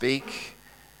speak,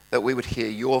 that we would hear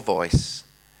your voice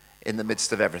in the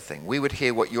midst of everything. We would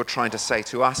hear what you're trying to say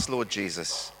to us, Lord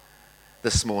Jesus,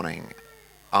 this morning.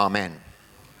 Amen.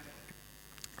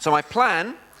 So my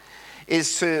plan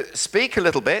is to speak a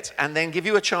little bit and then give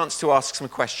you a chance to ask some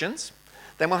questions.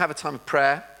 Then we'll have a time of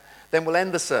prayer. Then we'll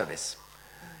end the service.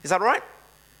 Is that all right?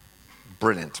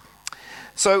 Brilliant.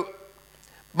 So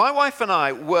my wife and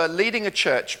I were leading a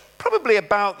church probably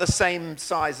about the same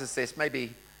size as this,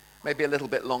 maybe a little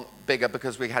bit bigger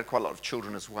because we had quite a lot of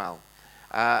children as well,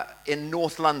 in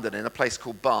North London in a place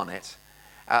called Barnet,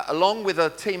 along with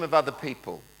a team of other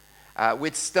people.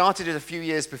 We'd started it a few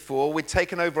years before. We'd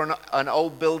taken over an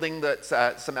old building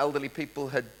that some elderly people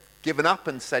had given up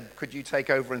and said, could you take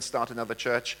over and start another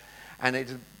church? And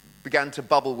it began to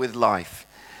bubble with life.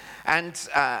 And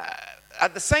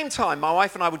at the same time, my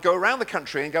wife and I would go around the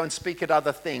country and go and speak at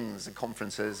other things and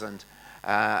conferences and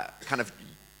kind of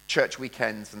church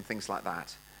weekends and things like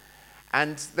that.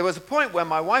 And there was a point where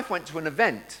my wife went to an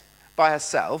event by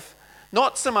herself,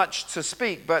 not so much to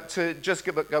speak, but to just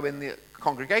go in the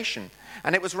congregation.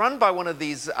 And it was run by one of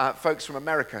these folks from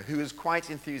America who was quite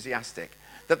enthusiastic.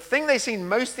 The thing they seemed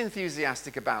most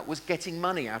enthusiastic about was getting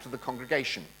money out of the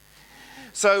congregation.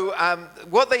 So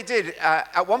what they did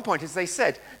at one point is they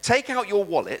said, take out your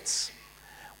wallets,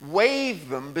 wave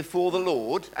them before the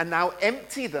Lord, and now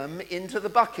empty them into the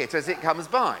bucket as it comes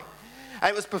by. And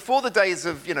it was before the days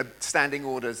of, standing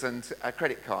orders and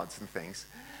credit cards and things.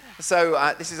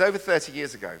 So this is over 30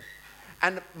 years ago.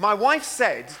 And my wife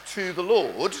said to the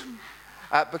Lord,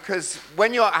 because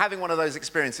when you're having one of those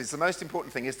experiences, the most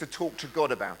important thing is to talk to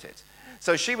God about it.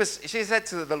 So she said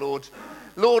to the Lord,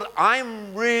 Lord,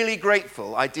 I'm really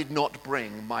grateful I did not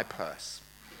bring my purse.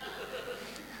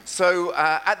 So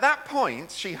at that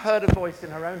point, she heard a voice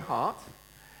in her own heart,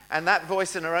 and that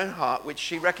voice in her own heart, which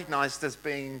she recognized as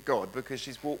being God, because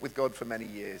she's walked with God for many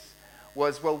years,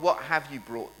 was, well, what have you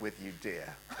brought with you,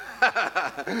 dear?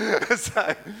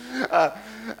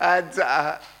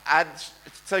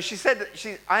 So she said,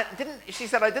 I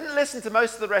didn't listen to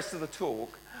most of the rest of the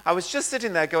talk. I was just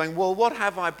sitting there going, well, what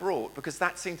have I brought? Because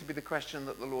that seemed to be the question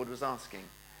that the Lord was asking.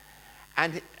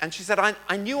 And she said,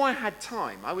 I knew I had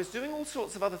time. I was doing all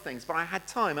sorts of other things, but I had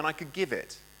time and I could give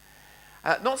it.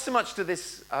 Not so much to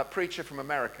this preacher from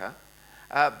America,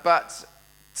 but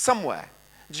somewhere.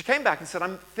 And she came back and said,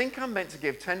 I think I'm meant to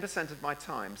give 10% of my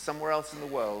time somewhere else in the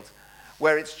world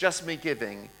where it's just me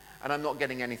giving and I'm not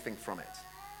getting anything from it.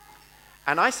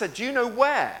 And I said, do you know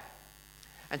where?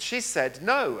 And she said,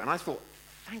 no. And I thought,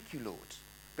 thank you, Lord,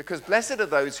 because blessed are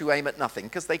those who aim at nothing,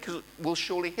 because they will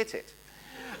surely hit it.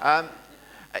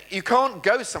 You can't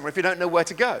go somewhere if you don't know where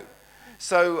to go.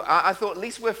 So I thought, at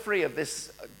least we're free of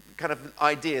this kind of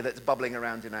idea that's bubbling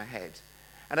around in our head.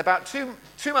 And about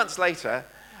two months later,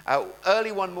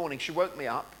 early one morning, she woke me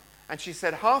up, and she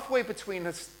said halfway between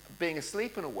us being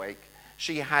asleep and awake,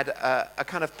 she had a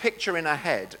kind of picture in her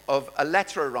head of a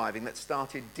letter arriving that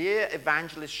started, Dear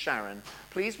Evangelist Sharon,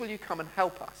 please will you come and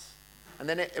help us? And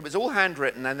then it was all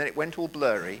handwritten, and then it went all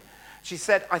blurry. She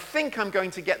said, I think I'm going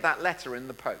to get that letter in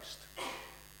the post.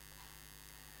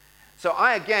 So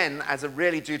I, again, as a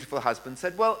really dutiful husband,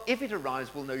 said, well, if it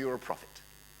arrives, we'll know you're a prophet.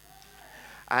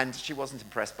 And she wasn't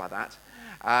impressed by that.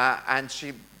 And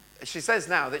she says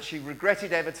now that she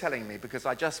regretted ever telling me because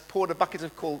I just poured a bucket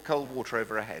of cold water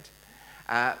over her head.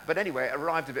 But anyway, it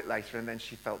arrived a bit later, and then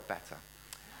she felt better.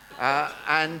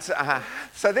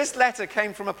 So this letter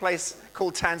came from a place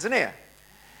called Tanzania.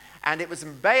 And it was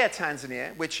in Mbeya,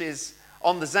 Tanzania, which is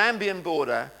on the Zambian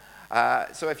border.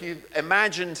 So if you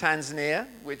imagine Tanzania,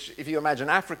 which if you imagine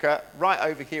Africa, right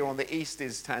over here on the east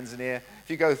is Tanzania. If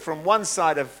you go from one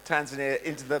side of Tanzania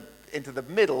into the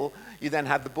middle, you then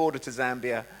have the border to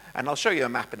Zambia. And I'll show you a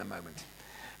map in a moment.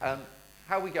 How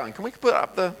are we going? Can we put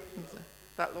up that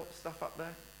lot of stuff up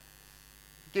there?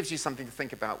 Gives you something to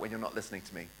think about when you're not listening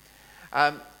to me.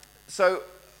 So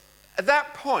at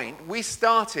that point, we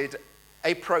started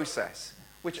a process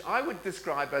which I would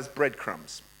describe as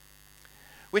breadcrumbs,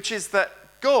 which is that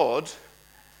God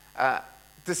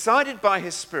decided by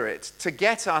his Spirit to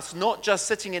get us not just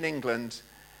sitting in England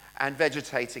and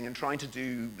vegetating and trying to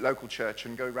do local church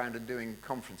and go around and doing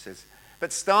conferences,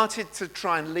 but started to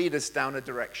try and lead us down a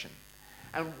direction.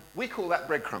 And we call that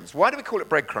breadcrumbs. Why do we call it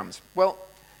breadcrumbs? Well,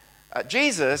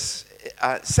 Jesus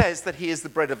says that he is the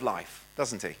bread of life,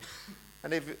 doesn't he?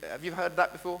 And have you heard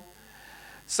that before?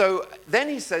 So then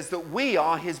he says that we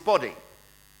are his body.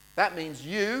 That means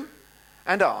you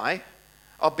and I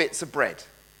are bits of bread.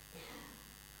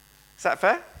 Is that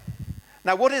fair?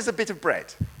 Now, what is a bit of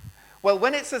bread? Well,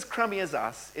 when it's as crummy as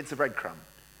us, it's a breadcrumb.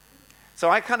 So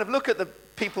I kind of look at the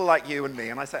people like you and me,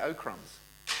 and I say, oh, crumbs.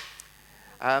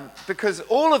 because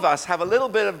all of us have a little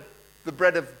bit of the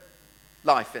bread of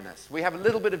life in us. We have a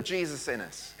little bit of Jesus in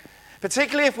us.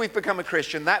 Particularly if we've become a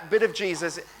Christian, that bit of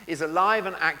Jesus is alive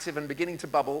and active and beginning to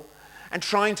bubble and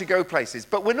trying to go places.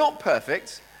 But we're not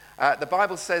perfect. The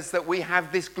Bible says that we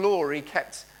have this glory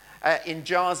kept in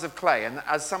jars of clay. And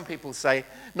as some people say,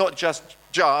 not just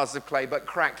jars of clay, but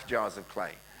cracked jars of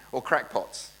clay or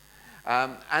crackpots.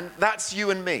 And that's you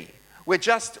and me. We're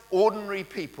just ordinary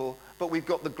people, but we've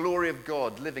got the glory of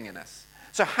God living in us.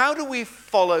 So how do we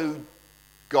follow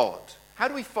God? How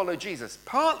do we follow Jesus?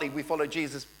 Partly we follow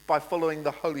Jesus by following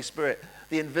the Holy Spirit,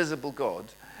 the invisible God,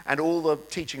 and all the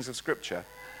teachings of Scripture.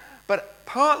 But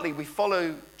partly we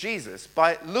follow Jesus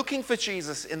by looking for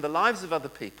Jesus in the lives of other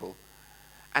people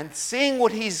and seeing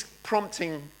what he's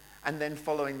prompting and then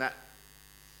following that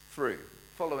through,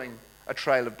 following a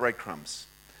trail of breadcrumbs.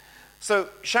 So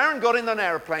Sharon got in an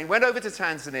aeroplane, went over to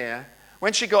Tanzania.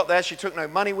 When she got there, she took no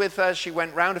money with her. She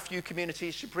went round a few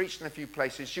communities. She preached in a few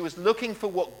places. She was looking for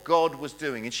what God was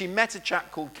doing. And she met a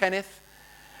chap called Kenneth.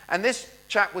 And this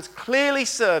chap was clearly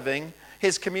serving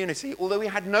his community. Although he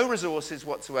had no resources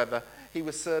whatsoever, he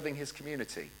was serving his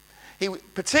community. He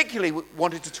particularly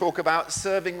wanted to talk about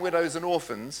serving widows and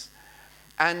orphans.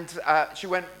 And she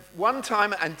went one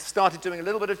time and started doing a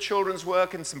little bit of children's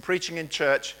work and some preaching in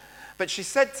church. But she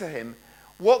said to him,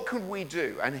 what could we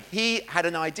do? And he had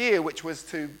an idea, which was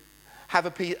to have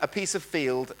a piece of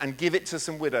field and give it to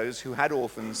some widows who had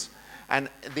orphans. And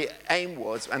the aim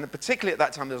was, and particularly at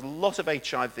that time, there was a lot of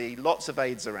HIV, lots of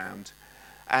AIDS around.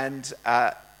 And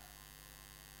I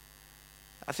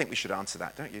think we should answer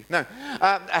that, don't you? No.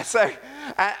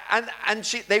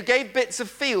 They gave bits of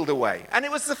field away. And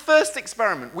it was the first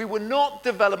experiment. We were not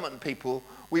development people.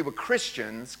 We were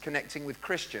Christians connecting with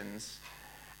Christians.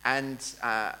 And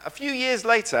a few years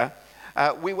later,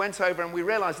 we went over and we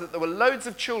realized that there were loads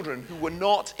of children who were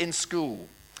not in school.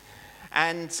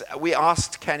 And we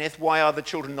asked Kenneth, why are the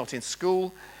children not in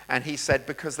school? And he said,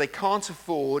 because they can't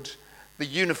afford the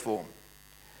uniform.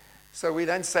 So we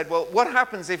then said, well, what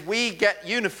happens if we get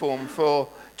uniform for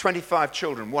 25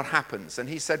 children? What happens? And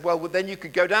he said, well, then you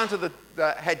could go down to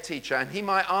the head teacher and he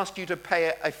might ask you to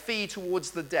pay a fee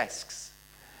towards the desks.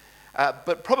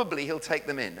 But probably he'll take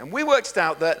them in. And we worked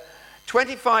out that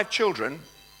 25 children,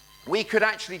 we could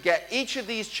actually get each of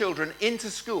these children into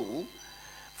school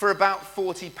for about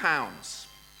 £40.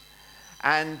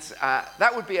 And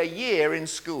that would be a year in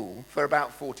school for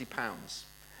about £40.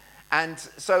 And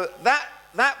so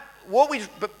what we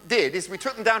did is we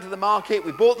took them down to the market,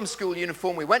 we bought them school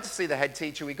uniform, we went to see the head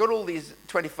teacher, we got all these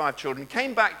 25 children,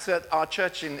 came back to our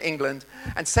church in England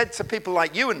and said to people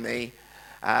like you and me,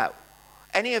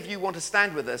 any of you want to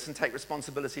stand with us and take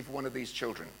responsibility for one of these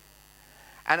children?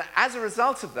 And as a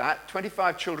result of that,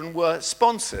 25 children were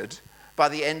sponsored by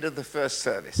the end of the first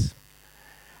service.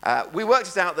 We worked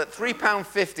it out that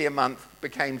 £3.50 a month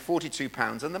became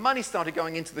 £42, and the money started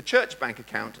going into the church bank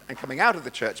account and coming out of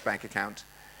the church bank account.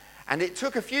 And it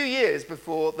took a few years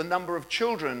before the number of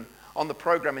children on the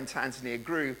program in Tanzania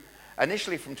grew,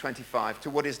 initially from 25 to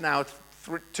what is now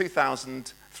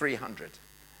 2,300.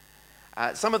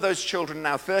 Some of those children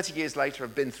now, 30 years later,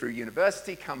 have been through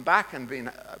university, come back and been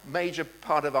a major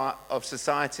part of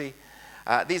society.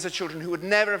 These are children who would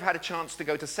never have had a chance to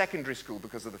go to secondary school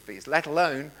because of the fees, let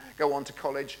alone go on to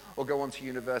college or go on to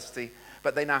university.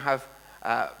 But they now have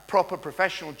proper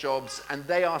professional jobs, and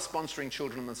they are sponsoring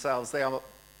children themselves.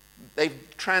 They've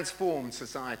transformed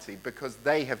society because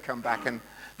they have come back, and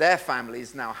their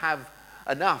families now have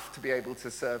enough to be able to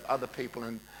serve other people,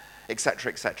 and et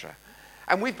cetera, et cetera.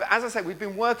 And as I say, we've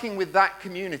been working with that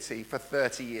community for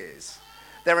 30 years.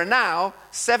 There are now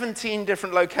 17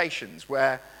 different locations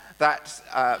where that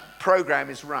program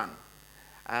is run.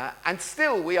 And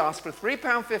still, we ask for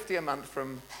 £3.50 a month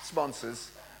from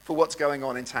sponsors for what's going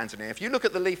on in Tanzania. If you look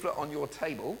at the leaflet on your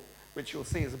table, which you'll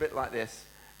see is a bit like this,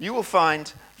 you will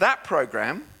find that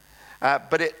program,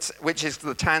 which is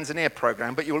the Tanzania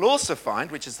program, but you'll also find,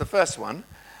 which is the first one,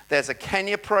 there's a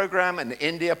Kenya program, an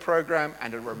India program,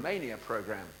 and a Romania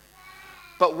program.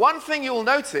 But one thing you'll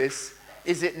notice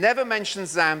is it never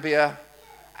mentions Zambia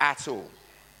at all.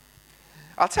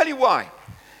 I'll tell you why.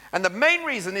 And the main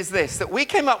reason is this, that we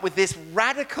came up with this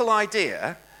radical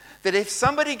idea that if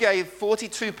somebody gave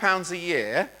 £42 a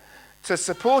year to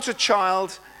support a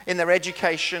child in their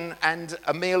education and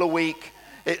a meal a week,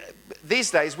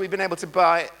 these days we've been able to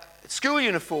buy school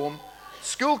uniform,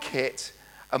 school kit,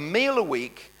 a meal a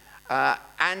week,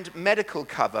 and medical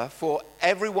cover for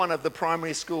every one of the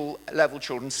primary school level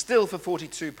children, still for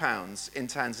 £42 in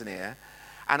Tanzania.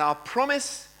 And our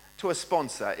promise to a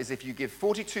sponsor is if you give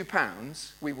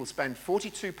 £42, we will spend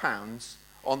 £42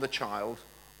 on the child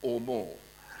or more.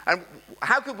 And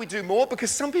how could we do more?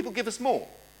 Because some people give us more.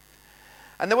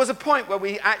 And there was a point where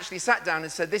we actually sat down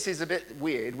and said, this is a bit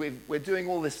weird. We're doing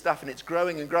all this stuff and it's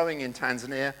growing and growing in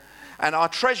Tanzania. And our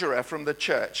treasurer from the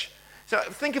church, so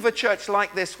think of a church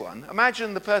like this one.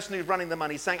 Imagine the person who's running the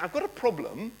money saying, I've got a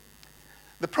problem.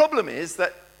 The problem is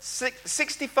that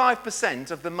 65%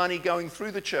 of the money going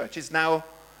through the church is now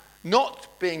not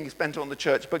being spent on the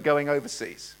church, but going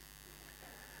overseas.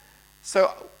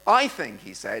 So I think,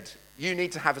 he said, you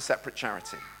need to have a separate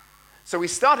charity. So we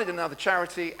started another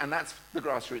charity, and that's the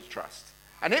Grassroots Trust.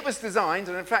 And it was designed,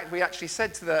 and in fact, we actually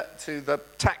said to the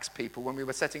tax people when we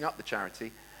were setting up the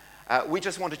charity, we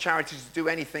just want a charity to do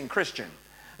anything Christian.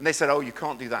 And they said, oh, you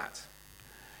can't do that.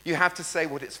 You have to say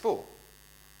what it's for.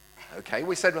 Okay,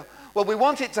 we said, well, we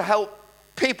want it to help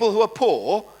people who are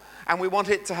poor, and we want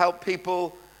it to help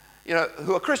people,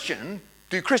 who are Christian,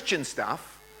 do Christian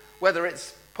stuff, whether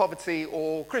it's poverty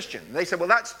or Christian. They said, well,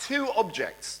 that's two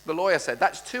objects. The lawyer said,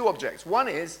 that's two objects. One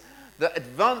is the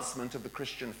advancement of the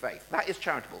Christian faith. That is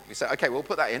charitable. We said, okay, we'll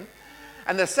put that in.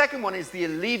 And the second one is the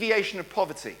alleviation of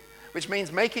poverty, which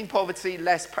means making poverty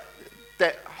less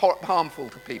harmful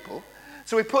to people.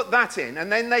 So we put that in, and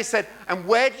then they said, and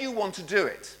where do you want to do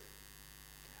it?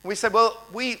 And we said, well,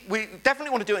 we definitely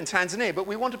want to do it in Tanzania, but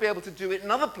we want to be able to do it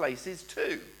in other places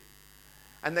too.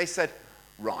 And they said,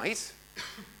 right,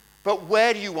 but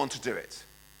where do you want to do it?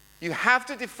 You have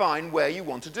to define where you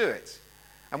want to do it.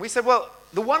 And we said, well,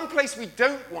 the one place we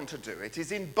don't want to do it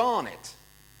is in Barnet.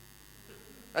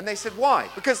 And they said, why?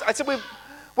 Because I said,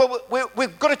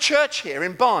 we've got a church here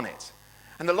in Barnet.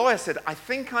 And the lawyer said, I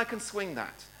think I can swing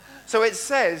that. So it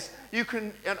says, you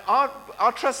can, and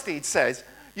our trust deed says,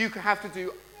 you have to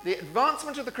do the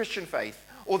advancement of the Christian faith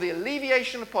or the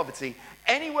alleviation of poverty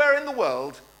anywhere in the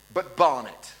world but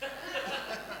Barnet.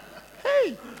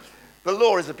 Hey, the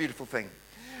law is a beautiful thing.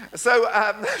 So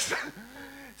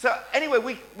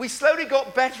anyway, we slowly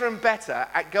got better and better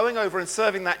at going over and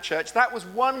serving that church. That was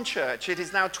one church. It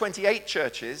is now 28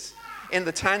 churches in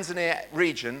the Tanzania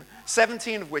region,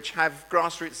 17 of which have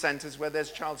grassroots centers where there's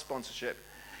child sponsorship.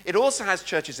 It also has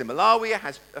churches in Malawi, it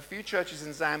has a few churches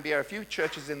in Zambia, a few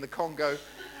churches in the Congo,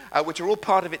 which are all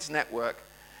part of its network.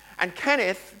 And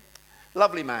Kenneth,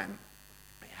 lovely man,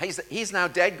 he's now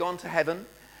dead, gone to heaven.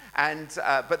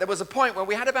 But there was a point where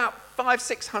we had about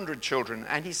 500-600 children,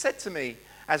 and he said to me,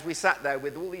 as we sat there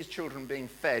with all these children being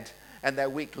fed and their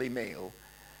weekly meal,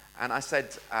 and I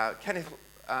said, Kenneth,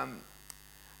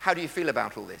 how do you feel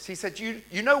about all this? He said,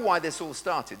 you know why this all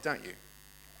started, don't you?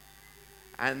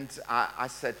 And I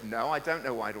said, no, I don't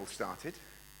know why it all started.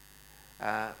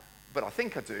 But I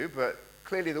think I do, but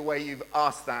clearly the way you've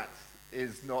asked that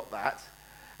is not that.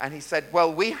 And he said,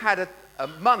 well, we had a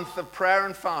month of prayer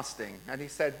and fasting. And he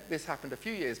said, this happened a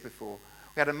few years before.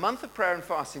 We had a month of prayer and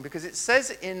fasting because it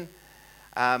says in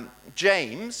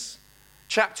James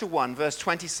chapter 1, verse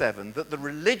 27, that the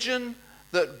religion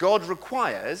that God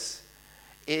requires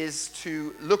is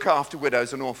to look after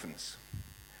widows and orphans.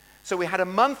 So we had a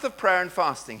month of prayer and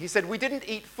fasting. He said, we didn't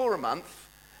eat for a month,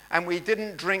 and we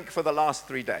didn't drink for the last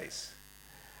 3 days.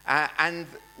 And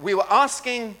we were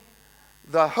asking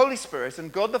the Holy Spirit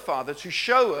and God the Father to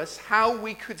show us how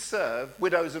we could serve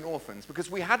widows and orphans, because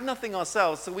we had nothing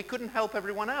ourselves, so we couldn't help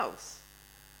everyone else.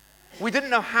 We didn't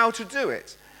know how to do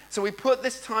it. So we put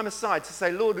this time aside to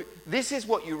say, Lord, this is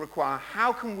what you require.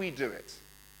 How can we do it?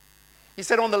 He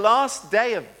said on the last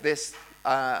day of this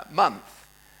month,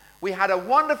 we had a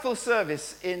wonderful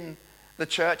service in the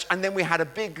church, and then we had a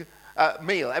big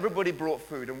meal. Everybody brought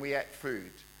food, and we ate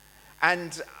food.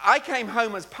 And I came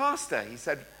home as pastor, he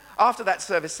said, after that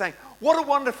service, saying, what a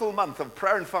wonderful month of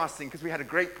prayer and fasting, because we had a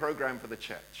great program for the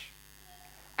church.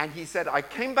 And he said, I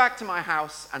came back to my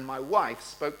house, and my wife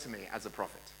spoke to me as a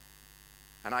prophet.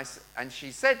 And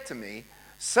she said to me,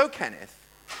 so Kenneth,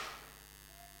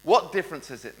 what difference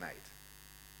has it made?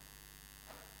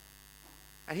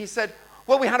 And he said,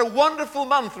 well, we had a wonderful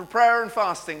month of prayer and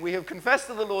fasting. We have confessed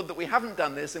to the Lord that we haven't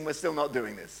done this, and we're still not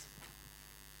doing this.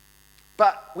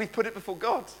 But we've put it before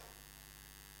God.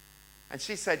 And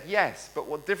she said, yes, but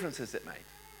what difference has it made?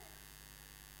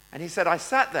 And he said, I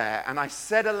sat there and I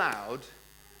said aloud,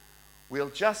 we'll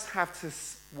just have to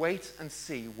wait and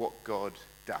see what God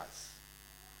does.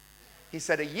 He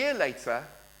said, a year later,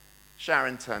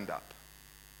 Sharon turned up.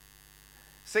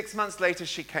 6 months later,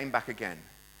 she came back again.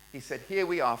 He said, here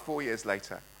we are 4 years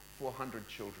later, 400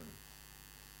 children.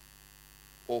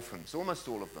 Orphans, almost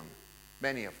all of them,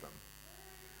 many of them.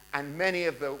 And many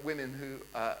of the women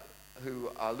who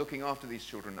are looking after these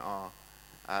children are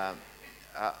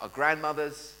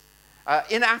grandmothers.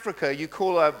 In Africa, you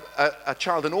call a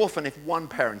child an orphan if one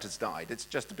parent has died. It's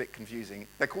just a bit confusing.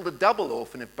 They're called a double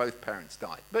orphan if both parents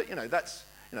died. But, that's,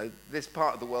 this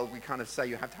part of the world, we kind of say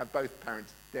you have to have both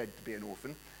parents dead to be an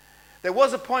orphan. There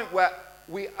was a point where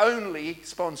we only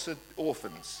sponsored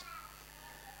orphans.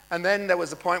 And then there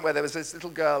was a point where there was this little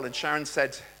girl, and Sharon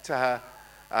said to her,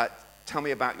 tell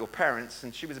me about your parents.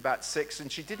 And she was about 6,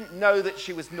 and she didn't know that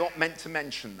she was not meant to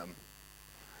mention them.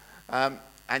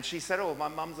 And she said, my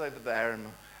mum's over there.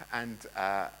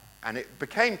 And it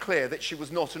became clear that she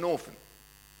was not an orphan.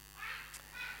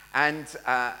 And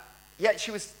yet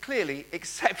she was clearly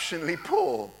exceptionally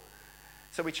poor.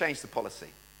 So we changed the policy.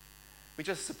 We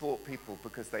just support people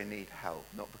because they need help,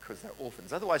 not because they're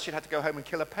orphans. Otherwise, she'd have to go home and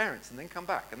kill her parents and then come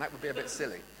back, and that would be a bit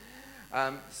silly.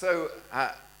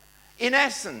 In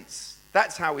essence,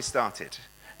 that's how we started.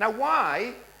 Now,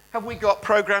 why have we got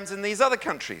programs in these other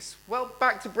countries? Well,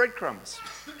 back to breadcrumbs.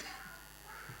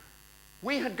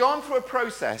 We had gone through a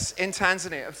process in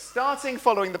Tanzania of starting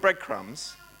following the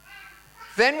breadcrumbs.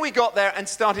 Then we got there and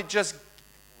started just,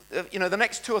 the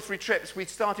next 2 or 3 trips, we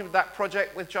started with that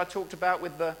project which I talked about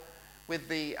with the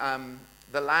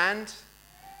land.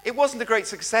 It wasn't a great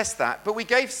success, but we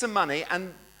gave some money,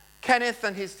 and Kenneth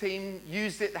and his team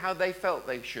used it how they felt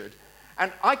they should.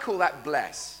 And I call that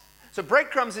bless. So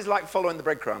breadcrumbs is like following the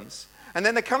breadcrumbs. And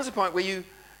then there comes a point where you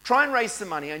try and raise some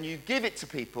money and you give it to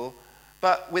people,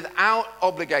 but without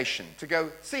obligation, to go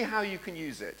see how you can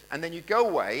use it. And then you go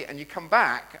away and you come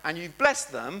back and you've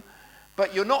blessed them,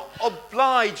 but you're not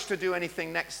obliged to do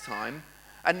anything next time,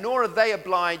 and nor are they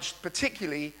obliged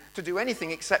particularly to do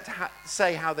anything except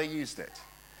say how they used it.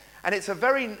 And it's a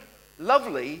very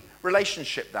lovely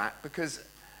relationship, because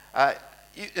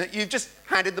you've just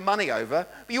handed the money over,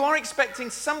 but you are expecting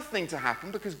something to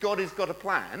happen because God has got a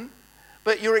plan,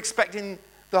 but you're expecting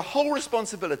the whole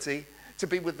responsibility to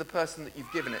be with the person that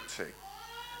you've given it to.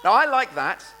 Now, I like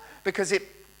that because it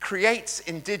creates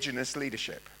indigenous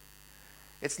leadership.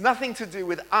 It's nothing to do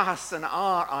with us and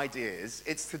our ideas.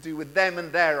 It's to do with them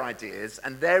and their ideas,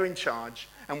 and they're in charge,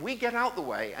 and we get out the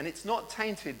way, and it's not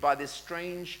tainted by this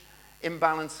strange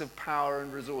imbalance of power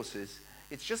and resources.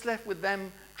 It's just left with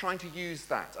them trying to use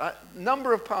that. A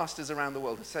number of pastors around the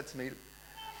world have said to me,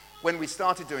 when we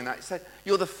started doing that, he said,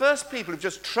 you're the first people who've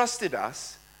just trusted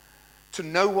us to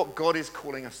know what God is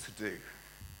calling us to do,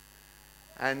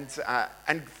 and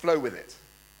flow with it.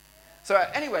 So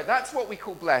anyway, that's what we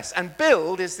call bless. And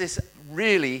build is this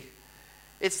really,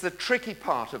 it's the tricky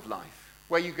part of life,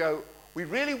 where you go, we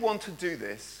really want to do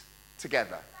this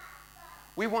together.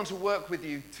 We want to work with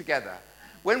you together.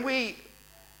 When we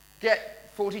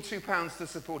get £42 to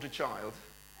support a child,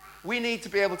 we need to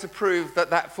be able to prove that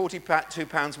that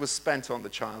 £42 was spent on the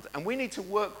child, and we need to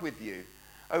work with you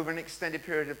over an extended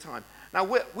period of time. Now,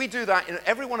 we do that in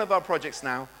every one of our projects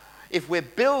now. If we're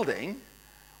building,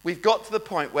 we've got to the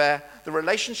point where the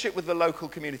relationship with the local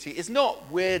community is not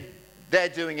they're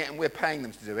doing it and we're paying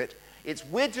them to do it. It's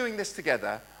we're doing this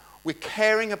together. We're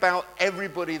caring about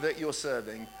everybody that you're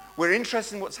serving. We're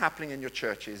interested in what's happening in your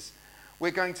churches.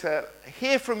 We're going to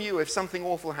hear from you if something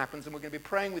awful happens, and we're going to be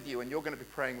praying with you, and you're going to be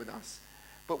praying with us.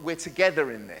 But we're together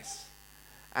in this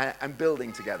and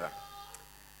building together.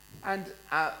 And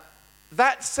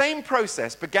that same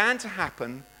process began to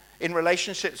happen in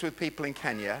relationships with people in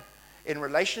Kenya, in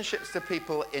relationships to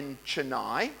people in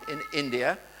Chennai, in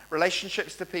India,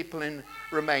 relationships to people in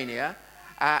Romania,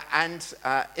 and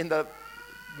in the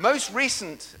most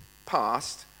recent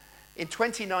past, in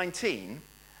 2019,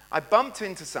 I bumped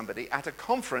into somebody at a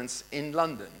conference in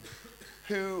London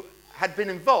who had been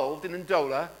involved in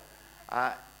Ndola,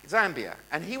 Zambia.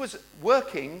 And he was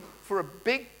working for a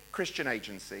big Christian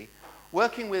agency,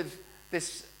 working with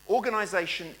this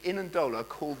organization in Ndola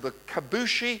called the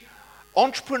Kabushi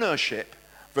Entrepreneurship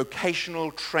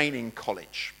Vocational Training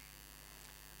College.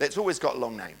 It's always got a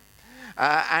long name.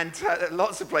 And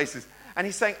lots of places. And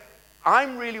he's saying,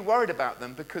 I'm really worried about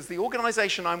them because the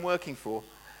organization I'm working for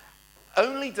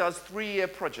only does 3-year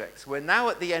projects. We're now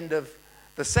at the end of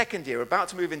the 2nd year, about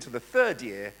to move into the 3rd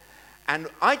year, and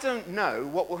I don't know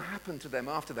what will happen to them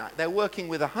after that. They're working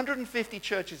with 150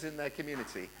 churches in their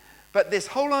community, but this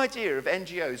whole idea of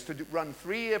NGOs to run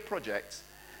 3-year projects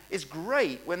is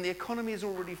great when the economy is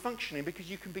already functioning, because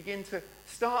you can begin to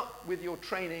start with your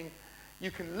training,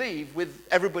 you can leave with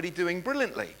everybody doing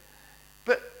brilliantly.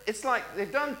 But it's like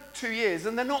they've done 2 years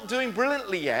and they're not doing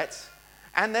brilliantly yet,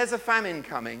 and there's a famine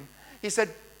coming. He said,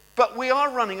 but we are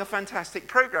running a fantastic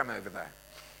program over there.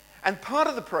 And part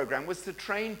of the program was to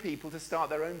train people to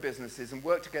start their own businesses and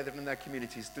work together in their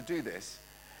communities to do this.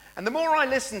 And the more I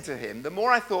listened to him, the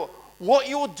more I thought, what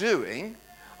you're doing,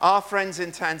 our friends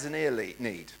in Tanzania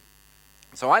need.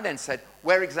 So I then said,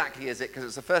 where exactly is it? Because it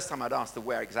was the first time I'd asked the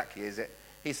where exactly is it.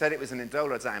 He said it was in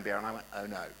Ndola, Zambia, and I went, oh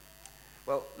no.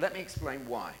 Well, let me explain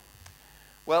why.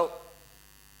 Well,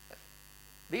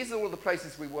 these are all the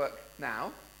places we work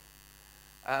now,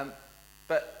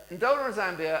 but Ndola,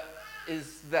 Zambia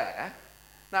is there.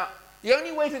 Now, the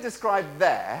only way to describe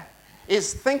there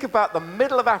is think about the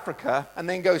middle of Africa and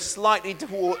then go slightly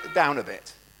down a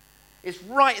bit. It's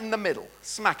right in the middle,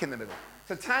 smack in the middle.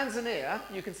 So Tanzania,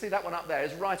 you can see that one up there,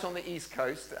 is right on the east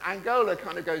coast. Angola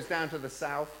kind of goes down to the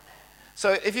south.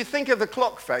 So if you think of the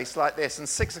clock face like this, and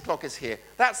 6 o'clock is here,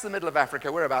 that's the middle of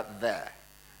Africa. We're about there.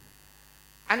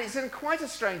 And it's in quite a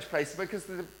strange place because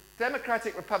the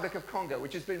Democratic Republic of Congo,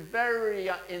 which has been very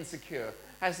insecure,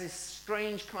 has this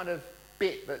strange kind of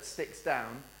bit that sticks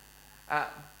down.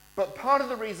 But part of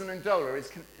the reason Ndola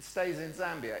stays in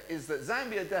Zambia is that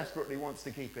Zambia desperately wants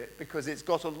to keep it because it's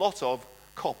got a lot of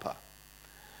copper.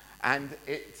 And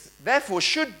it therefore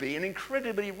should be an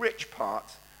incredibly rich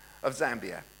part of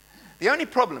Zambia. The only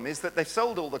problem is that they've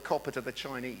sold all the copper to the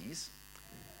Chinese,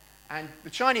 and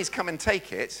the Chinese come and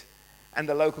take it, and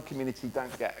the local community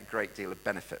don't get a great deal of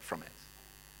benefit from it.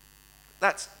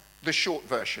 That's the short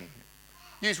version.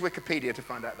 Use Wikipedia to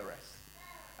find out the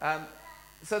rest.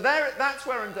 So that's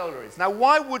where Ndola is. Now,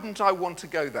 why wouldn't I want to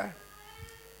go there?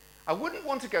 I wouldn't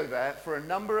want to go there for a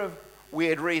number of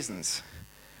weird reasons.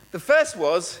 The first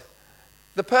was,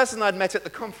 the person I'd met at the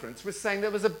conference was saying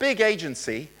there was a big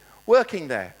agency working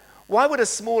there. Why would a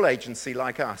small agency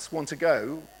like us want to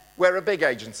go where a big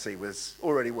agency was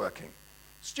already working?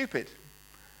 Stupid.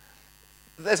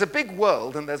 There's a big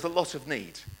world and there's a lot of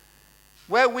need.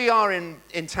 Where we are in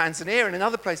Tanzania and in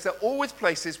other places, there are always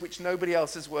places which nobody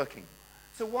else is working.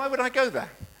 So why would I go there?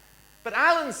 But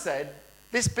Alan said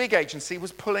this big agency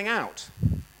was pulling out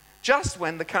just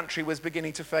when the country was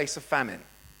beginning to face a famine.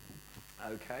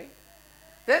 Okay.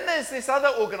 Then there's this other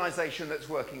organization that's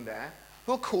working there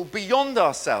who are called Beyond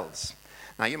Ourselves.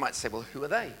 Now you might say, well, who are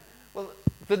they? Well,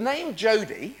 the name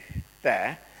Jodie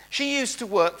there, she used to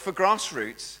work for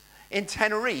Grassroots in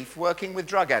Tenerife working with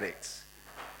drug addicts.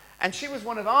 And she was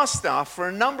one of our staff for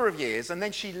a number of years, and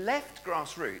then she left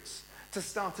Grassroots to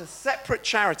start a separate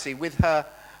charity with her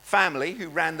family who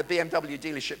ran the BMW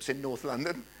dealerships in North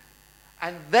London.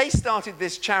 And they started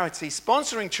this charity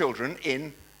sponsoring children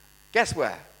in, guess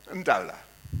where? Ndola.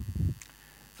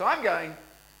 So I'm going,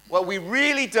 well, we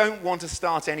really don't want to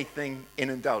start anything in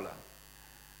Ndola.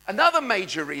 Another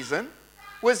major reason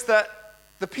was that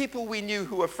the people we knew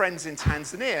who were friends in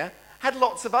Tanzania had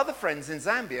lots of other friends in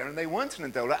Zambia, and they weren't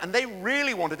in Ndola, and they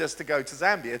really wanted us to go to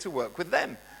Zambia to work with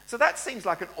them. So that seems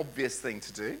like an obvious thing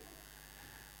to do.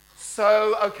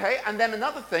 So, okay, and then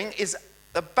another thing is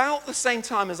about the same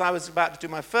time as I was about to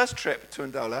do my first trip to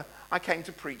Ndola, I came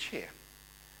to preach here.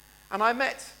 And I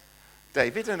met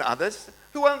David and others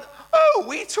who went, oh,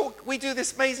 we do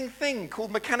this amazing thing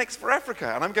called Mechanics for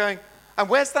Africa. And I'm going, and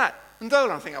where's that?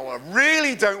 Ndola. I'm thinking, well, I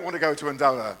really don't want to go to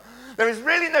Ndola. There is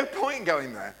really no point in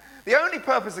going there. The only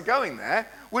purpose of going there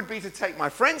would be to take my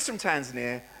friends from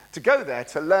Tanzania to go there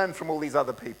to learn from all these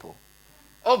other people.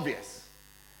 Obvious.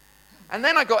 And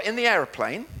then I got in the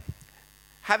aeroplane,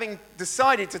 having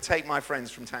decided to take my friends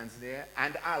from Tanzania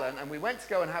and Alan, and we went to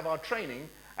go and have our training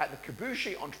at the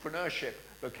Kabushi Entrepreneurship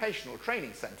Vocational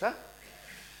Training Center.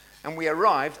 And we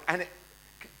arrived, and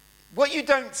what you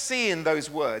don't see in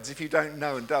those words, if you don't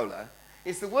know Ndola,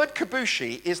 is the word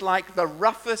Kabushi is like the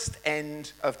roughest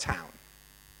end of town.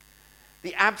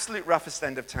 The absolute roughest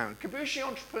end of town. Kabushi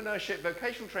Entrepreneurship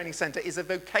Vocational Training Center is a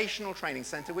vocational training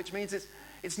center, which means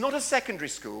it's not a secondary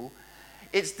school.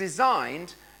 It's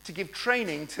designed to give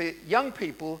training to young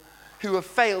people who have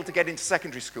failed to get into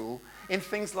secondary school in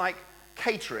things like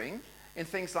catering, in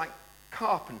things like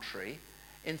carpentry,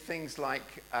 in things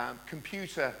like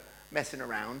computer messing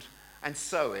around and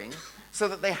sewing, so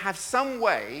that they have some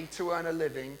way to earn a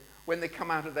living when they come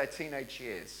out of their teenage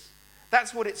years.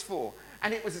 That's what it's for.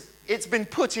 And it's been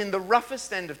put in the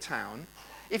roughest end of town.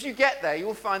 If you get there,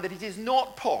 you'll find that it is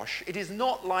not posh. It is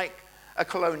not like a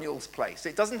colonial's place.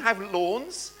 It doesn't have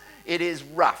lawns. It is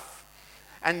rough.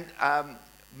 And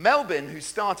Melvin, who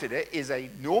started it, is a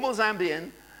normal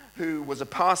Zambian who was a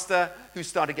pastor who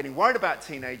started getting worried about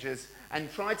teenagers and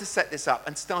tried to set this up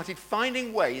and started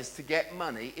finding ways to get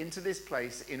money into this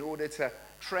place in order to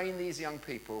train these young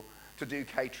people to do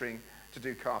catering, to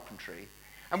do carpentry.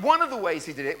 And one of the ways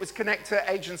he did it was connect to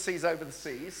agencies over the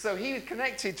seas. So he was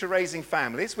connected to Raising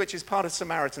Families, which is part of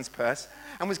Samaritan's Purse,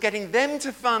 and was getting them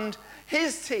to fund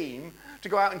his team to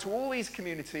go out into all these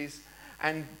communities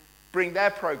and bring their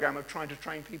program of trying to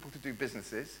train people to do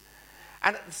businesses.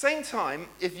 And at the same time,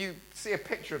 if you see a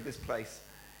picture of this place,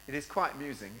 it is quite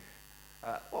amusing.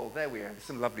 There we are,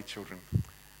 some lovely children.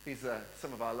 These are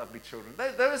some of our lovely children.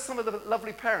 There are some of the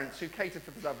lovely parents who cater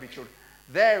for the lovely children.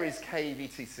 There is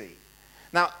KVTC.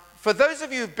 Now, for those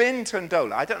of you who've been to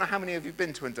Ndola, I don't know how many of you have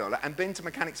been to Ndola and been to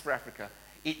Mechanics for Africa,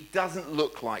 it doesn't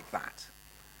look like that.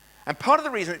 And part of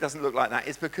the reason it doesn't look like that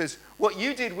is because what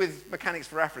you did with Mechanics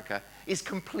for Africa is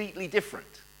completely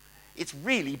different. It's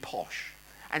really posh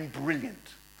and brilliant.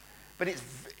 But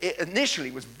it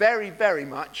initially was very, very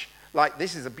much like,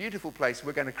 this is a beautiful place.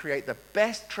 We're going to create the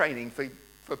best training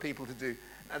for people to do.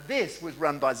 Now, this was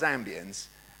run by Zambians.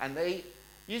 And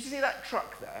you see that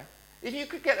truck there? If you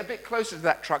could get a bit closer to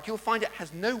that truck, you'll find it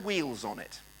has no wheels on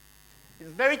it.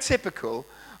 It's very typical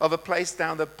of a place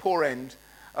down the poor end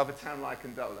of a town like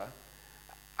Ndola.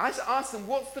 I asked them,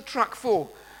 what's the truck for?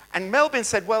 And Melvin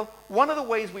said, well, one of the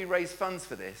ways we raise funds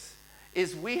for this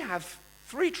is we have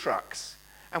 3 trucks,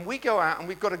 and we go out and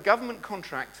we've got a government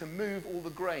contract to move all the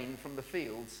grain from the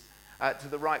fields to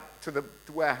the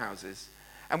warehouses.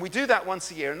 And we do that once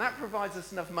a year, and that provides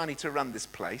us enough money to run this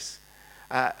place.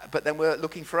 But then we're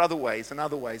looking for other ways and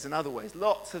other ways and other ways.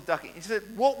 Lots of ducking. He said,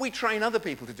 what we train other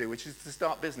people to do, which is to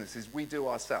start businesses, we do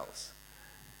ourselves.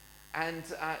 And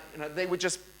they were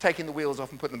just taking the wheels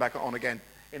off and putting them back on again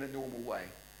in a normal way.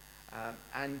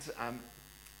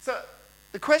 So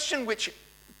the question which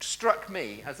struck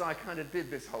me as I kind of did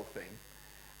this whole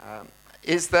thing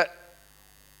is that,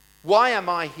 why am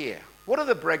I here? What are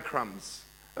the breadcrumbs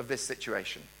of this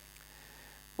situation?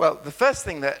 Well, the first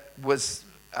thing that was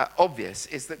obvious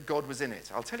is that God was in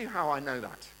it. I'll tell you how I know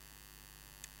that.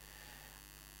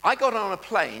 I got on a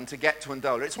plane to get to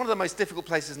Ndola. It's one of the most difficult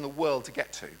places in the world to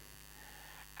get to.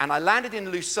 And I landed in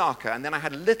Lusaka, and then I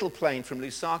had a little plane from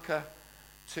Lusaka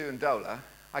to Ndola.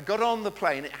 I got on the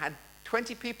plane. It had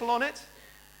 20 people on it,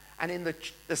 and in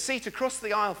the seat across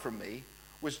the aisle from me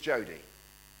was Jodie.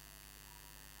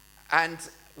 And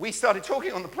we started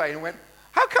talking on the plane and went,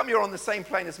 how come you're on the same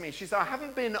plane as me? She said, I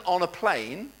haven't been on a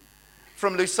plane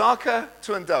from Lusaka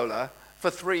to Ndola for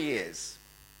 3 years.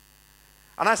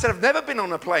 And I said, I've never been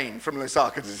on a plane from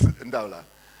Lusaka to Ndola.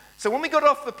 So when we got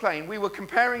off the plane, we were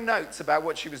comparing notes about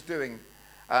what she was doing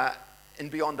in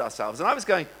Beyond Ourselves. And I was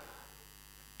going,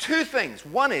 2 things.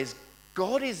 One is,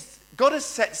 God has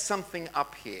set something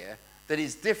up here that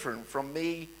is different from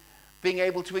me being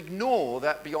able to ignore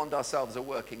that Beyond Ourselves are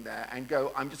working there and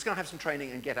go, I'm just going to have some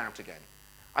training and get out again.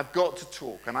 I've got to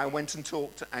talk. And I went and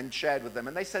talked and shared with them.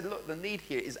 And they said, look, the need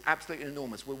here is absolutely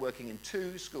enormous. We're working in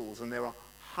 2 schools, and there are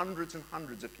hundreds and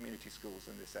hundreds of community schools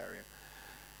in this area.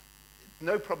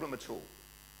 No problem at all.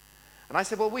 And I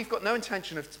said, well, we've got no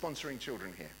intention of sponsoring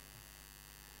children here.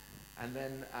 And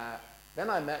then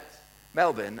I met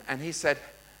Melvin, and he said,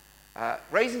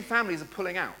 Raising Families are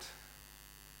pulling out.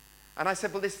 And I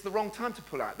said, well, this is the wrong time to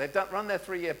pull out. They've run their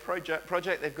 3-year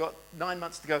project. They've got 9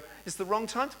 months to go. It's the wrong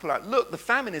time to pull out. Look, the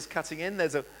famine is cutting in.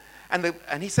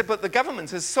 And he said, but the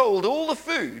government has sold all the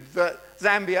food that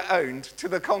Zambia owned to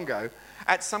the Congo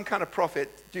at some kind of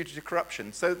profit due to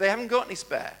corruption. So they haven't got any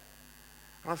spare.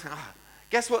 And I was like,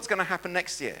 guess what's going to happen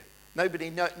next year?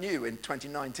 Nobody knew in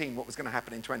 2019 what was going to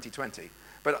happen in 2020.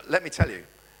 But let me tell you,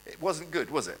 it wasn't good,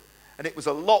 was it? And it was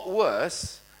a lot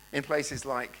worse in places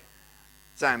like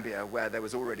Zambia, where there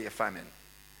was already a famine.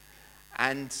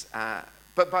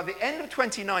 But by the end of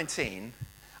 2019,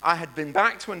 I had been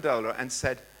back to Ndola and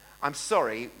said, I'm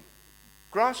sorry,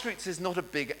 Grassroots is not a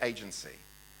big agency,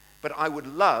 but I would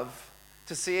love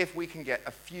to see if we can get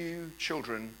a few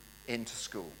children into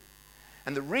school.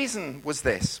 And the reason was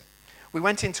this. We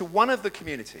went into one of the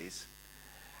communities,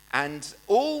 and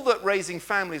all that Raising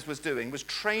Families was doing was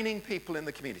training people in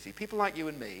the community, people like you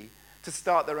and me, to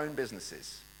start their own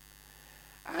businesses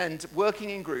and working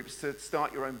in groups to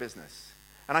start your own business.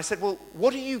 And I said, well,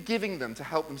 what are you giving them to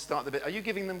help them start the business? Are you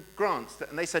giving them grants?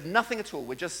 And they said, nothing at all.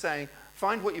 We're just saying,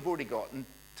 find what you've already got and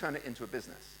turn it into a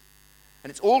business.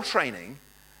 And it's all training,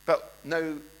 but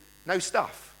no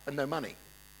stuff and no money.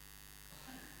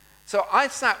 So I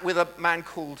sat with a man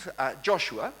called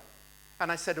Joshua,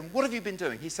 and I said, and what have you been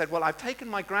doing? He said, well, I've taken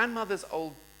my grandmother's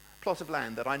old plot of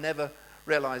land that I never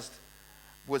realized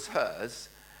was hers.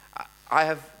 I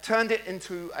have turned it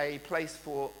into a place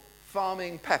for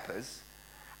farming peppers,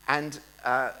 and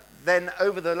then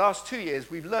over the last 2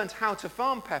 years, we've learned how to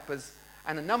farm peppers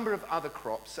and a number of other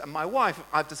crops. And my wife,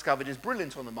 I've discovered, is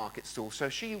brilliant on the market stall, so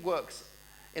she works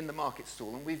in the market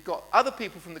stall, and we've got other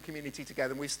people from the community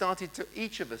together, and we've started to,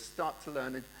 each of us, start to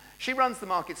learn. And she runs the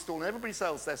market stall, and everybody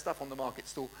sells their stuff on the market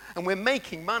stall, and we're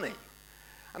making money.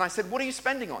 And I said, what are you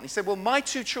spending on? He said, well, my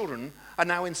 2 children are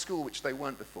now in school, which they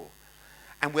weren't before.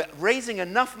 And we're raising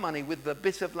enough money with the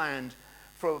bit of land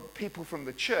for people from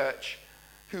the church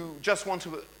who just want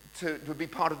to to be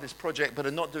part of this project but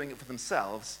are not doing it for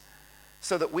themselves,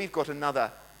 so that we've got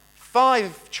another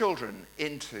 5 children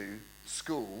into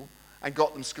school and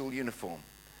got them school uniform.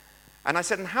 And I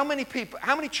said, and how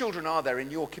many children are there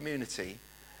in your community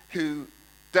who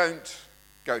don't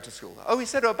go to school? Oh, he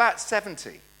said, about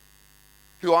 70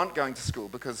 who aren't going to school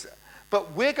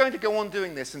but we're going to go on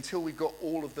doing this until we've got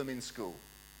all of them in school.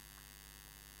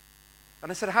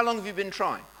 And I said, how long have you been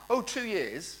trying? Oh, 2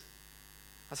 years.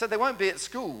 I said, they won't be at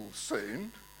school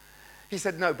soon. He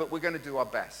said, no, but we're going to do our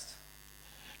best.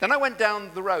 Then I went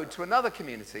down the road to another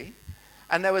community,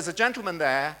 and there was a gentleman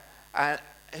there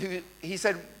he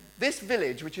said, this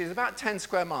village, which is about 10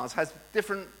 square miles, has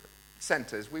different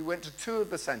centers. We went to 2 of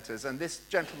the centers, and this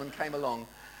gentleman came along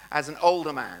as an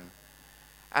older man.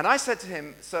 And I said to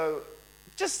him, so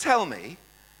just tell me,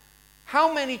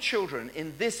 how many children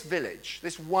in this village,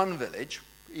 this one village,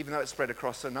 even though it's spread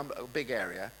across a big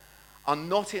area, are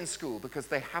not in school because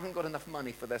they haven't got enough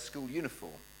money for their school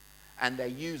uniform and their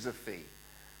user fee?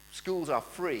 Schools are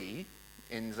free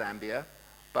in Zambia,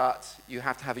 but you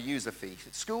have to have a user fee.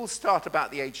 Schools start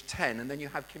about the age 10, and then you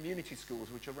have community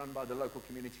schools, which are run by the local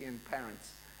community and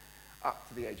parents up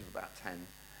to the age of about 10.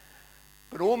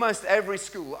 But almost every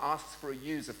school asks for a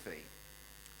user fee.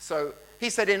 So he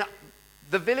said, in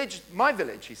the village, my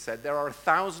village, he said, there are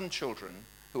 1,000 children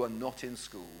who are not in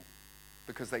school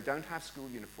because they don't have school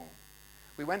uniform.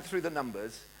 We went through the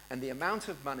numbers, and the amount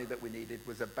of money that we needed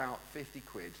was about 50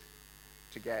 quid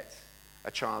to get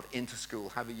a child into school,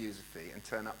 have a user fee, and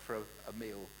turn up for a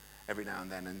meal every now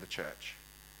and then in the church.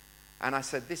 And I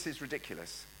said, this is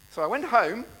ridiculous. So I went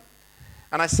home,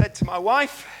 and I said to my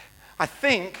wife, I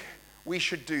think we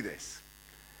should do this.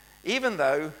 Even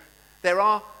though there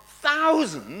are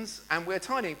thousands, and we're a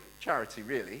tiny charity,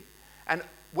 really, and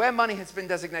where money has been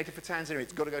designated for Tanzania,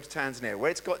 it's got to go to Tanzania. Where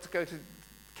it's got to go to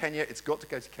Kenya, it's got to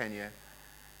go to Kenya.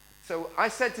 So I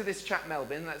said to this chap,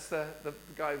 Melvin, that's the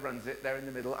guy who runs it there in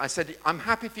the middle, I said, I'm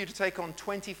happy for you to take on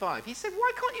 25. He said,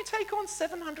 why can't you take on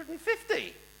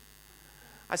 750?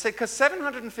 I said, because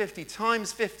 750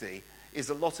 times 50 is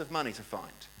a lot of money to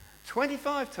find.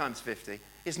 25 times 50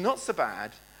 is not so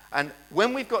bad, and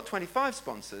when we've got 25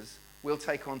 sponsors, we'll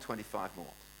take on 25 more.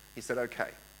 He said, okay.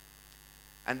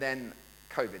 And then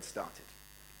COVID started.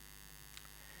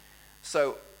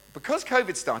 So because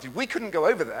COVID started, we couldn't go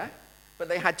over there, but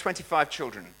they had 25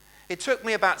 children. It took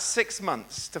me about 6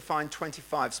 months to find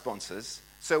 25 sponsors,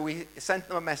 so we sent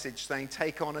them a message saying,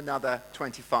 take on another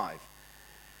 25.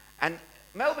 And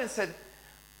Melvin said,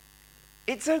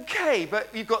 it's okay,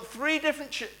 but you've got 3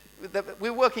 different,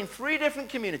 we're working 3 different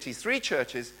communities, 3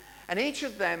 churches, and each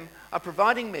of them are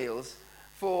providing meals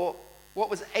for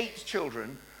what was 8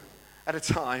 children at a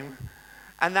time,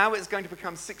 and now it's going to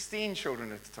become 16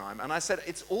 children at a time. And I said,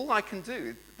 it's all I can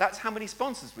do. That's how many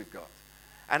sponsors we've got.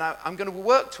 And I'm going to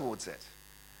work towards it.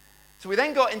 So we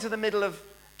then got into the middle of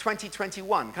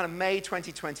 2021, kind of May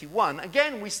 2021.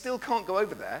 Again, we still can't go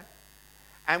over there.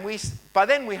 And by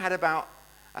then we had about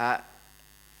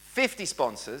 50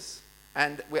 sponsors,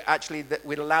 and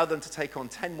we'd allowed them to take on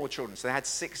 10 more children. So they had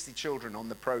 60 children on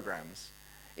the programs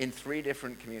in 3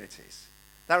 different communities.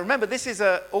 Now remember, this is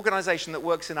an organization that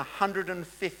works in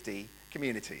 150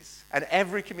 communities, and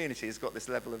every community has got this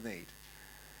level of need.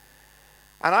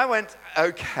 And I went,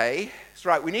 okay, it's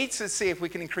right, we need to see if we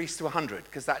can increase to 100,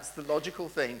 because that's the logical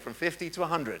thing, from 50 to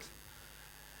 100.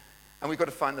 And we've got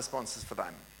to find the sponsors for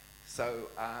them. So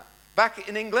back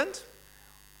in England,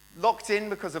 locked in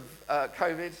because of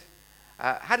COVID,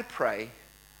 had to pray.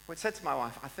 I said to my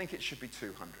wife, I think it should be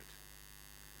 200.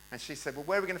 And she said, well,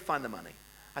 where are we going to find the money?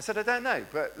 I said, I don't know,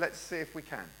 but let's see if we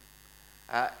can.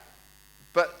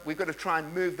 But we've got to try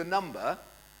and move the number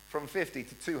from 50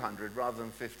 to 200 rather than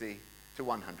 50 to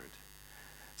 100.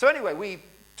 So anyway, we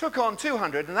took on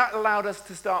 200, and that allowed us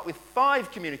to start with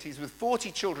 5 communities with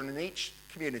 40 children in each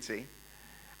community.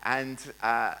 And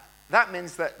that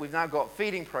means that we've now got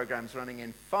feeding programs running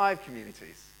in 5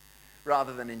 communities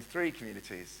rather than in 3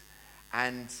 communities.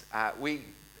 And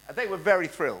they were very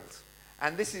thrilled.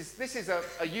 And this is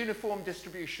a uniform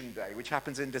distribution day, which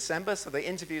happens in December. So the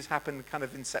interviews happen kind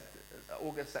of in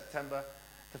August, September,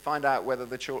 to find out where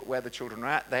the children are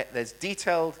at. There's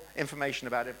detailed information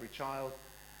about every child.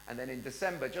 And then in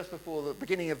December, just before the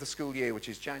beginning of the school year, which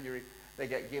is January, they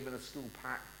get given a school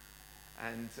pack.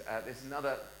 And there's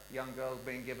another young girl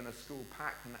being given a school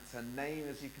pack, and that's her name,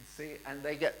 as you can see. And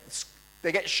they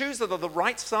get shoes that are the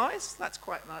right size. That's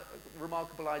quite a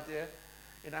remarkable idea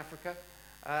in Africa.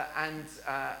 And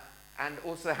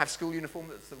also they have school uniform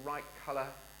that's the right color.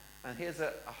 And here's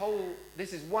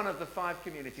this is one of the 5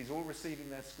 communities all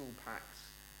receiving their school packs.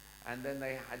 And then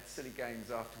they had silly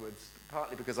games afterwards,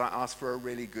 partly because I asked for a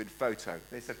really good photo.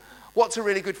 They said, what's a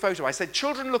really good photo? I said,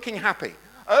 children looking happy.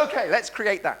 Okay, let's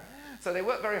create that. So they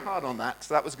worked very hard on that,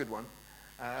 so that was a good one.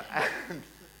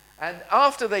 And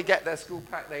after they get their school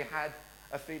pack, they had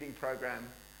a feeding program,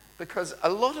 because a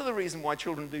lot of the reason why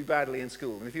children do badly in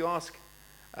school, and if you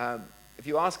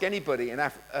ask anybody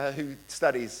who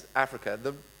studies Africa,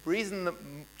 the reason that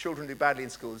children do badly in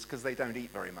school is because they don't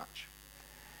eat very much.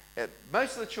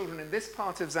 Most of the children in this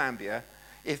part of Zambia,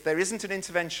 if there isn't an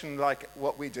intervention like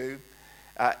what we do,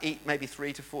 eat maybe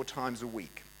 3 to 4 times a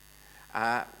week,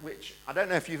 which I don't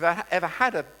know if you've ever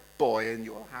had a boy in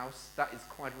your house. That is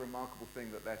quite a remarkable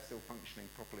thing that they're still functioning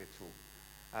properly at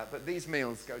all. But these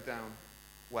meals go down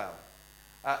well.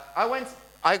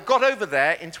 I got over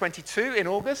there in 22 in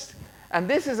August, and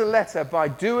this is a letter by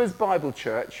Doers Bible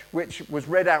Church, which was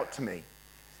read out to me.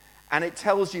 And it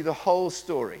tells you the whole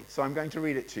story, so I'm going to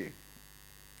read it to you.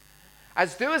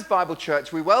 As Doers Bible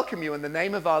Church, we welcome you in the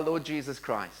name of our Lord Jesus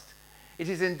Christ. It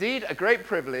is indeed a great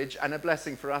privilege and a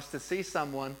blessing for us to see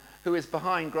someone who is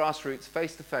behind Grassroots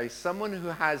face to face, someone who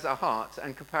has a heart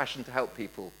and compassion to help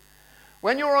people.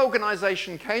 When your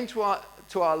organization came to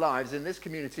our lives in this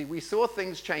community, we saw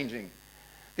things changing.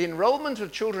 The enrollment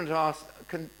of children to our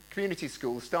community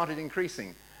schools started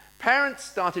increasing. Parents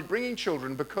started bringing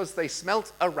children because they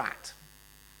smelt a rat.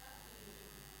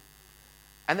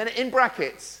 And then in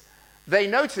brackets, they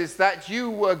noticed that you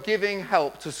were giving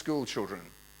help to school children.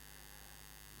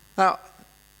 Now,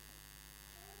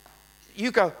 you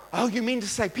go, oh, you mean to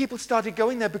say people started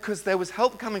going there because there was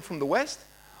help coming from the West?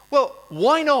 Well,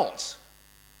 why not?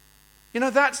 You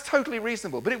know, that's totally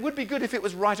reasonable. But it would be good if it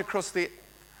was right across the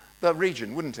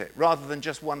region, wouldn't it? Rather than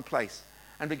just one place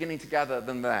and beginning to gather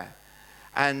them there.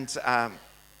 And,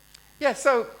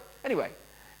 so anyway,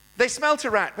 they smelt a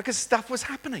rat because stuff was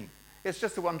happening. It's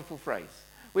just a wonderful phrase.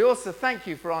 We also thank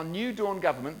you for our New Dawn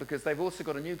government, because they've also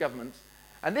got a new government.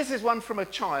 And this is one from a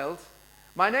child.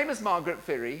 My name is Margaret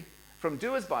Firry from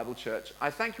Doers Bible Church. I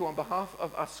thank you on behalf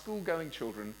of our school-going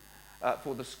children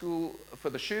for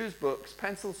the shoes, books,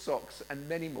 pencils, socks, and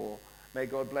many more. May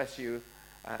God bless you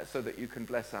so that you can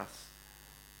bless us.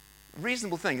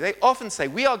 Reasonable thing. They often say,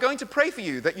 we are going to pray for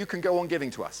you that you can go on giving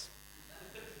to us.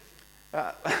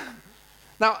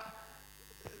 Now,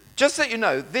 just so you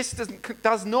know, this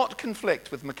does not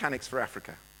conflict with Mechanics for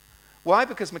Africa. Why?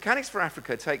 Because Mechanics for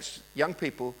Africa takes young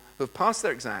people who have passed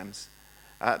their exams.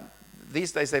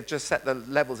 These days they've just set the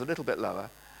levels a little bit lower,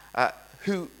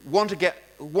 who want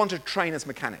to train as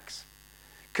mechanics.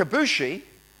 Kabushi,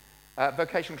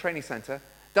 Vocational Training Center,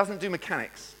 doesn't do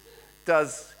mechanics,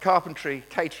 does carpentry,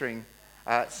 catering,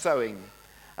 sewing.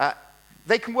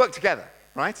 They can work together,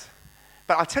 right?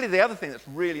 But I'll tell you the other thing that's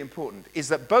really important is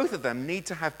that both of them need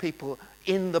to have people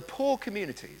in the poor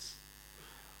communities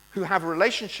who have a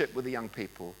relationship with the young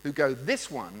people who go, this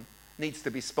one needs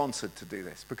to be sponsored to do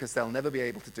this because they'll never be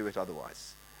able to do it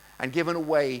otherwise, and given a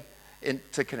way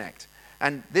to connect.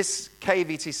 And this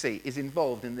KVTC is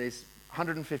involved in these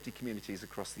 150 communities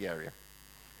across the area.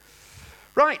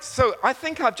 Right, so I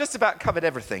think I've just about covered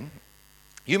everything.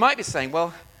 You might be saying,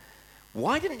 well,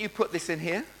 why didn't you put this in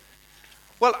here?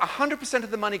 Well, 100% of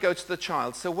the money goes to the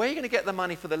child, so where are you going to get the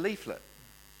money for the leaflet?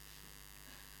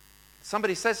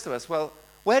 Somebody says to us, well,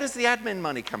 where does the admin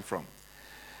money come from?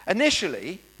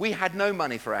 Initially, we had no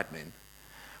money for admin.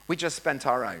 We just spent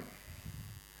our own.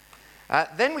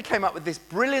 Then we came up with this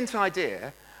brilliant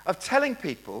idea of telling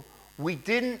people we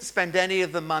didn't spend any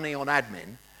of the money on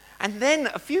admin. And then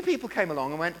a few people came along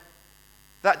and went,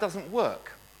 that doesn't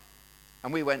work.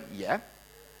 And we went, yeah.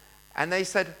 And they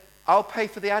said, I'll pay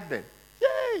for the admin.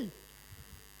 Yay!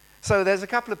 So there's a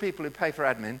couple of people who pay for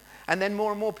admin, and then more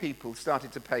and more people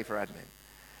started to pay for admin.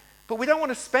 But we don't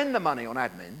want to spend the money on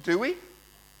admin, do we?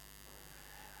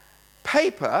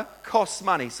 Paper costs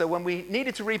money. So when we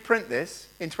needed to reprint this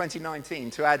in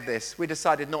 2019 to add this, we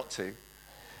decided not to.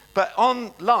 But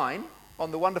online,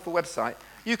 on the wonderful website,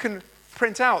 you can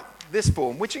print out this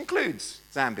form, which includes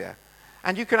Zambia.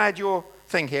 And you can add your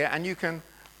thing here, and you can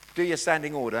do your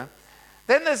standing order.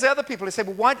 Then there's the other people who say,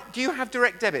 well, why do you have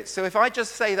direct debit? So if I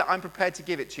just say that I'm prepared to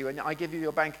give it to you, and I give you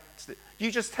your bank,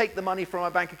 you just take the money from my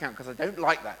bank account, because I don't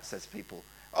like that, says people.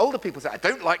 Older people say, I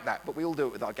don't like that, but we all do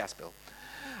it with our gas bill.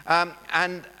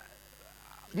 And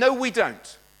no, we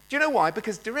don't. Do you know why?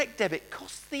 Because direct debit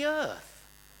costs the earth.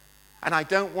 And I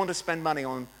don't want to spend money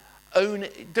on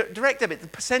direct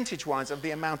debit, percentage-wise of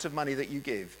the amount of money that you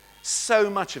give. So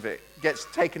much of it gets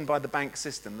taken by the bank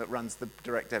system that runs the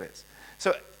direct debits.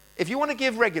 So if you want to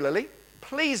give regularly,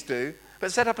 please do,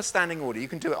 but set up a standing order. You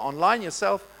can do it online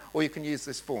yourself, or you can use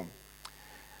this form.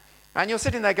 And you're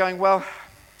sitting there going, well,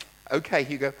 Okay,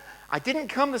 Hugo, I didn't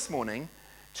come this morning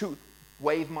to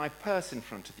wave my purse in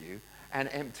front of you and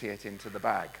empty it into the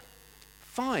bag.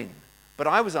 Fine, but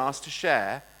I was asked to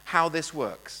share how this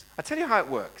works. I'll tell you how it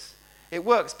works. It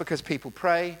works because people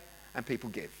pray and people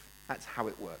give. That's how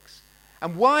it works.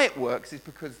 And why it works is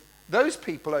because those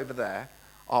people over there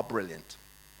are brilliant.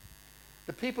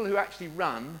 The people who actually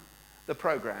run the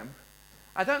program,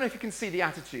 I don't know if you can see the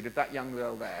attitude of that young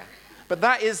girl there, but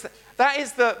that's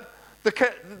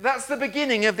the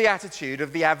beginning of the attitude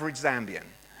of the average Zambian,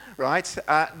 right?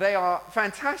 They are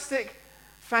fantastic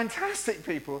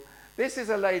people. This is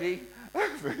a lady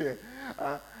over here,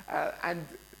 and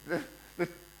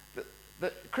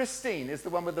Christine is the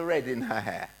one with the red in her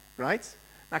hair, right?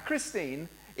 Now, Christine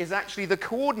is actually the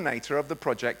coordinator of the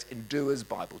project in Doers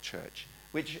Bible Church,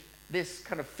 which this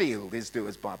kind of field is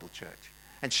Doers Bible Church.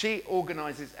 And she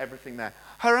organizes everything there.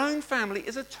 Her own family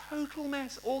is a total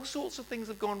mess. All sorts of things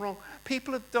have gone wrong.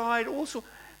 People have died, all sorts.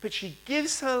 But she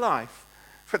gives her life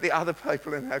for the other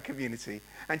people in her community.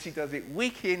 And she does it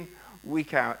week in,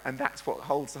 week out. And that's what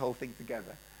holds the whole thing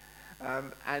together.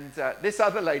 This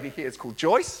other lady here is called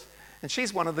Joyce. And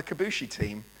she's one of the Kabushi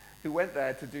team who went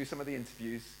there to do some of the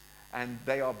interviews. And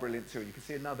they are brilliant too. You can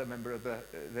see another member of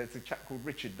there's a chap called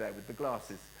Richard there with the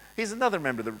glasses. He's another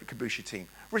member of the Kabushi team.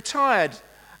 Retired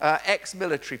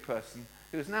ex-military person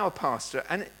who is now a pastor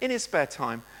and in his spare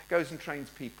time goes and trains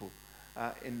people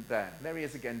in there. There he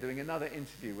is again doing another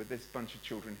interview with this bunch of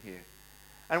children here.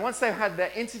 And once they've had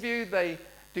their interview, they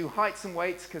do heights and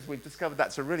weights because we've discovered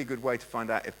that's a really good way to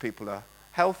find out if people are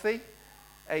healthy.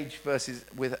 Age versus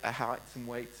with heights and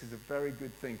weights is a very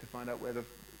good thing to find out whether...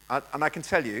 And I can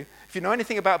tell you, if you know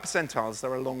anything about percentiles,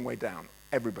 they're a long way down,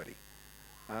 everybody.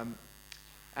 And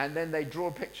then they draw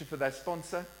a picture for their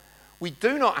sponsor. We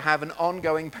do not have an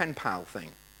ongoing pen pal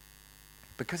thing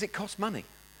because it costs money.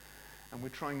 And we're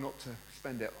trying not to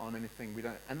spend it on anything we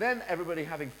don't. And then everybody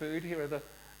having food. Here are the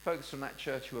folks from that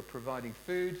church who are providing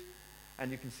food.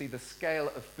 And you can see the scale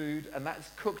of food. And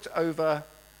that's cooked over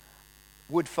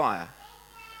wood fire.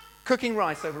 Cooking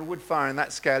rice over a wood fire in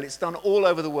that scale. It's done all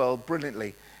over the world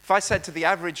brilliantly. If I said to the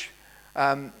average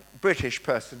British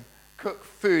person, cook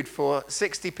food for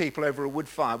 60 people over a wood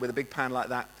fire with a big pan like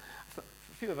that, a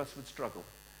few of us would struggle.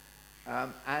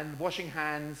 And washing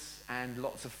hands and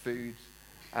lots of food.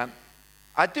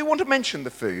 I do want to mention the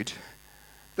food.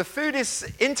 The food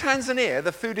is, in Tanzania,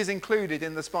 the food is included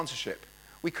in the sponsorship.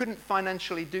 We couldn't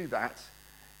financially do that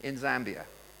in Zambia.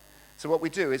 So what we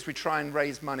do is we try and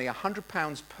raise money,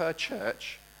 £100 per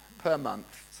church per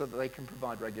month, so that they can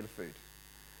provide regular food.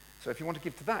 So if you want to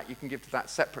give to that, you can give to that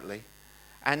separately.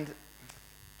 And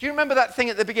do you remember that thing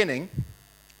at the beginning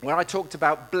where I talked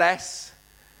about bless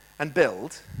and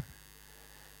build?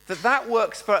 That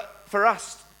works for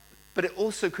us, but it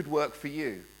also could work for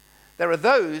you. There are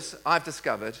those, I've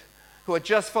discovered, who are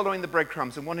just following the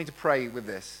breadcrumbs and wanting to pray with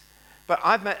this. But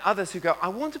I've met others who go, I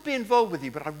want to be involved with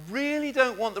you, but I really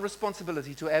don't want the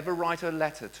responsibility to ever write a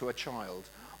letter to a child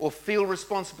or feel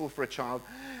responsible for a child.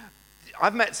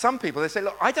 I've met some people, they say,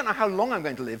 look, I don't know how long I'm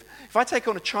going to live. If I take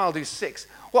on a child who's 6,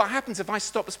 what happens if I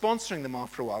stop sponsoring them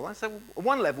after a while? I say, well, at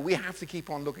one level, we have to keep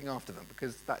on looking after them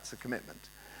because that's a commitment.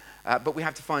 But we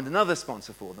have to find another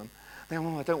sponsor for them. They go,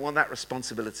 oh, I don't want that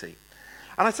responsibility.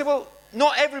 And I say, well,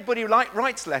 not everybody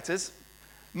writes letters.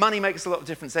 Money makes a lot of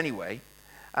difference anyway.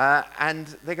 And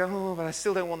they go, oh, but I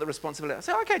still don't want the responsibility. I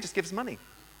say, okay, just give us money.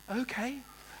 Okay.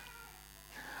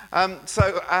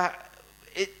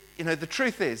 The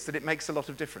truth is that it makes a lot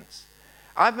of difference.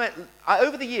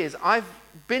 Over the years, I've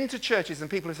been to churches and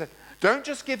people have said, don't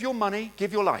just give your money,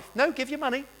 give your life. No, give your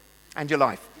money and your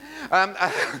life.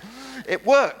 It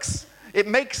works. It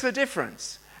makes a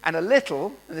difference. And a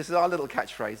little, and this is our little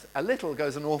catchphrase, a little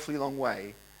goes an awfully long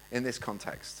way in this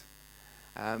context.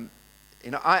 At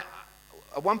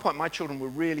one point, my children were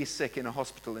really sick in a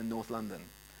hospital in North London.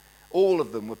 All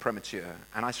of them were premature,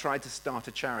 and I tried to start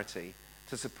a charity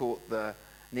to support the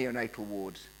neonatal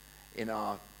ward in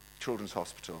our children's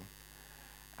hospital.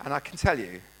 And I can tell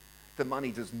you, the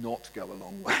money does not go a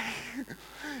long way.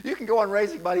 You can go on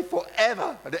raising money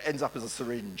forever, and it ends up as a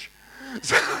syringe.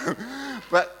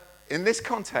 But in this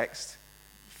context,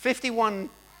 £51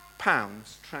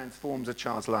 transforms a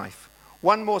child's life.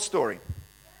 One more story.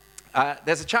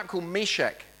 There's a chap called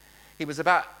Meshach. He was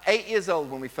about 8 years old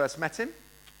when we first met him.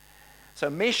 So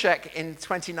Meshach, in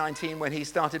 2019, when he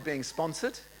started being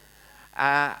sponsored,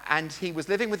 and he was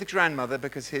living with his grandmother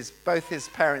because both his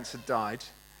parents had died.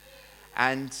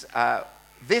 And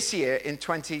this year, in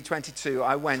 2022,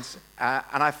 I went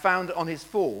and I found on his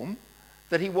form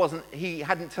that he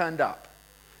hadn't turned up.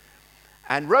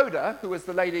 And Rhoda, who was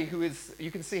the lady who is,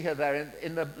 you can see her there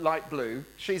in the light blue,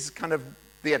 she's kind of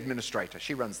the administrator.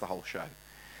 She runs the whole show.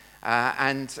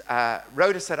 And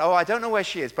Rhoda said, oh, I don't know where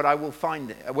she is, but I will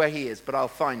find where he is, but I'll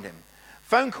find him.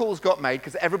 Phone calls got made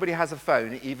because everybody has a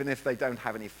phone, even if they don't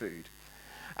have any food.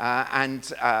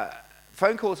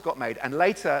 Phone calls got made, and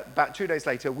later, about 2 days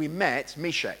later, we met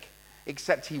Meshach,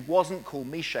 except he wasn't called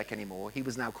Meshach anymore. He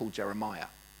was now called Jeremiah.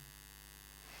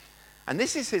 And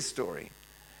this is his story.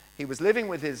 He was living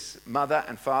with his mother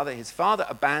and father. His father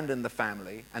abandoned the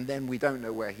family, and then we don't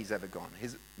know where he's ever gone.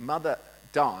 His mother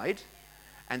died,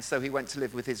 and so he went to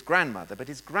live with his grandmother. But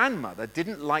his grandmother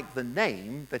didn't like the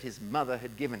name that his mother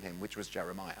had given him, which was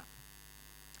Jeremiah.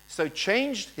 So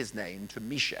changed his name to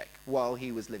Meshach while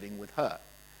he was living with her.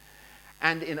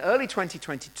 And in early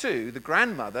 2022, the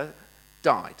grandmother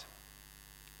died.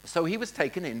 So he was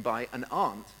taken in by an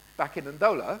aunt back in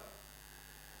Ndola,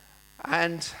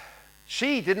 and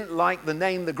she didn't like the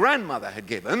name the grandmother had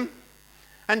given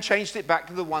and changed it back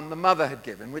to the one the mother had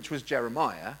given, which was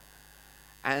Jeremiah.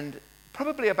 And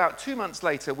probably about 2 months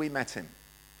later, we met him.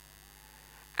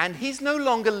 And he's no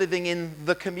longer living in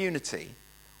the community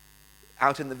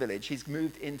out in the village. He's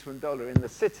moved into Ndola in the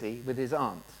city with his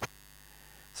aunt.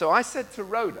 So I said to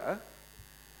Rhoda,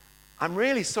 I'm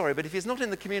really sorry, but if he's not in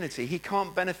the community, he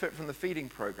can't benefit from the feeding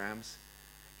programs.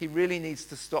 He really needs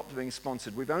to stop being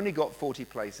sponsored. We've only got 40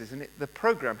 places, and the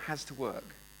program has to work.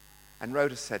 And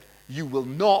Rhoda said, you will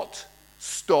not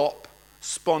stop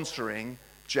sponsoring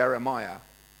Jeremiah.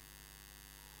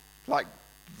 Like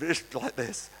this.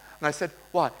 And I said,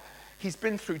 why? He's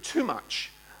been through too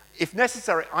much. If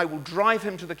necessary, I will drive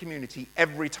him to the community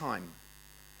every time.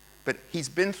 But he's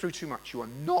been through too much. You are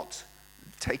not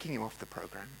taking him off the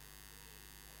program.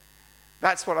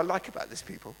 That's what I like about these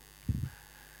people.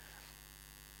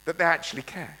 That they actually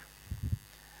care.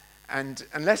 And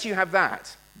unless you have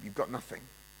that, you've got nothing.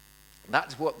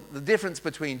 That's what the difference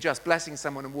between just blessing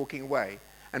someone and walking away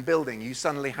and building. You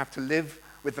suddenly have to live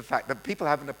with the fact that people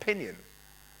have an opinion,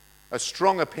 a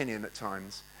strong opinion at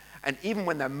times, and even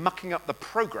when they're mucking up the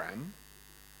program,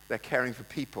 they're caring for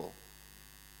people.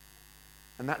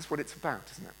 And that's what it's about,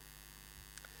 isn't it?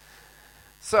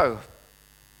 So,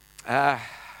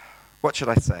 what should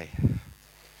I say?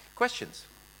 Questions?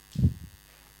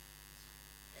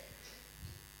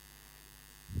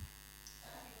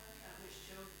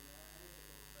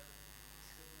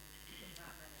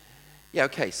 Yeah,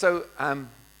 okay. So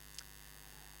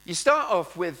you start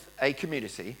off with a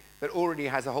community that already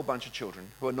has a whole bunch of children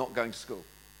who are not going to school.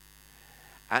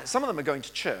 Some of them are going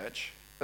to church,